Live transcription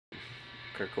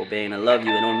Kurt Cobain, I love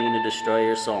you. I don't mean to destroy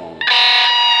your song.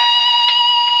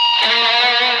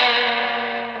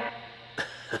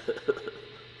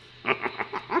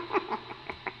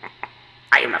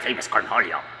 I am the famous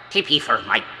Cornholio. TP for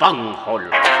my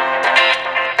bunghole.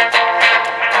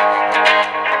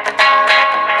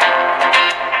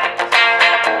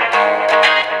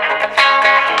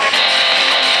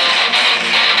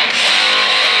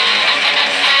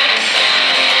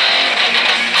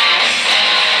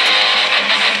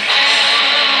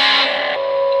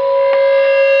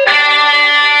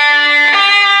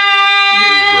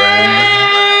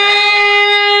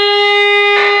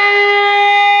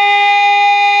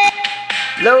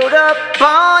 Load up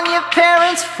on your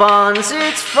parents' funds.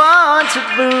 It's fun to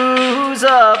booze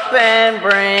up and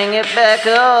bring it back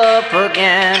up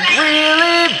again.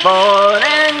 Really bored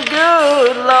and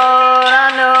good, Lord,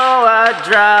 I know I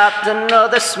dropped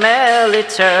another smelly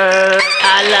turd.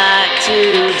 I like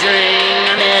to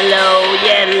drink mellow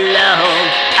yellow.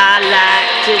 I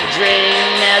like to drink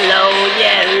mellow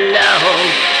yellow.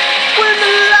 When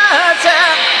the lights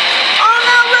out on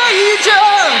the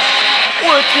outrageous.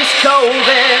 Work is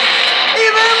COVID,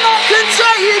 even more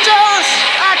contagious.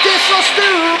 I get so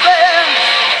stupid,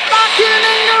 locking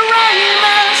in the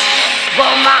raiment.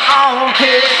 But my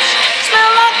armpits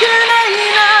smell like an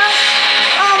anus.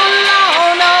 I'm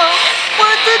alone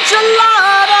with the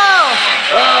gelato,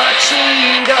 a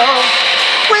Cheeto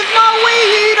with my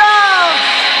weed on.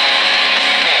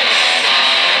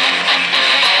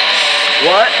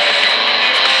 What?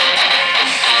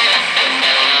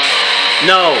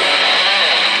 No.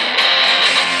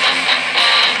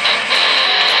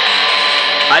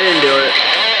 I didn't do it.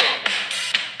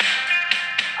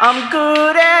 I'm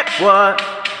good at what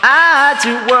I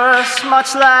do worse,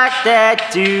 much like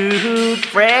that dude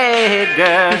Fred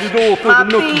Durst. My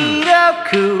beat up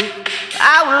coupe,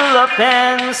 I will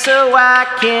append so I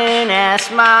can ask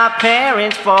my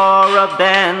parents for a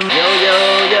bend. Yo yo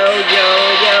yo yo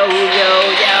yo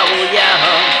yo yo yo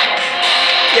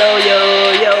yo yo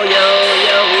yo yo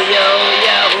yo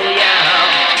yo yo.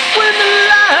 When the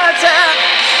lights out.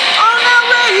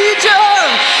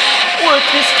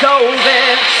 Work is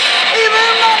COVID, even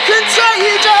more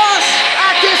contagious.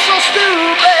 I get so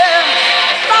stupid,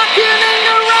 locking in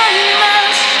the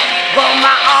raiment. But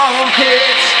my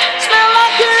armpits smell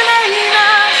like an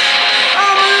anus.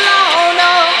 I'm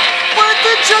alone with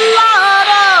the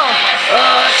gelato,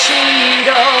 a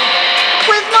Cheeto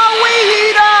with my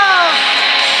weed on.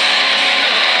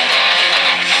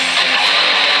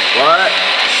 What?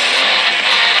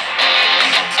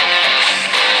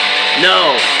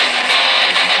 No.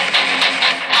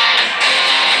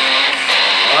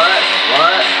 What?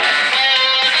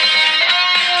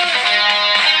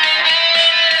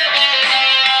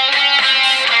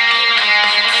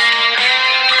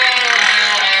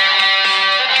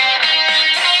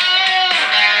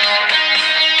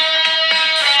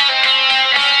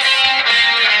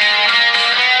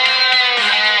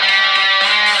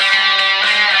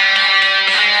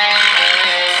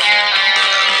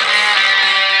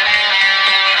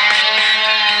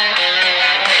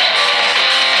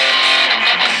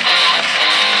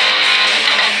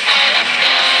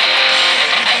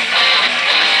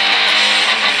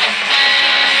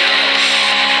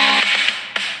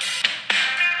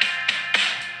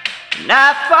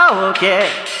 I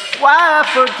forget, why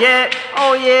forget?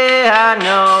 Oh yeah, I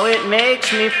know it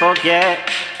makes me forget.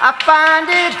 I find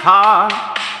it hard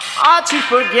to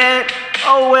forget.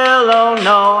 Oh well, oh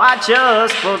no, I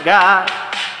just forgot.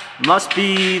 Must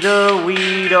be the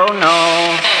weed, oh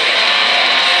no.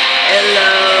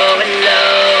 Hello, hello,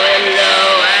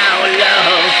 hello, hello.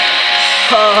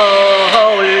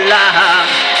 Hola,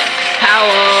 how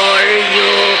are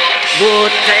you?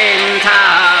 Guten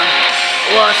Tag.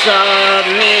 What's up,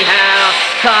 ni hao,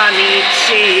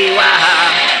 konnichiwa,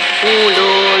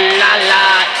 ulu la la,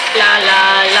 la la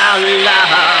la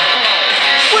la.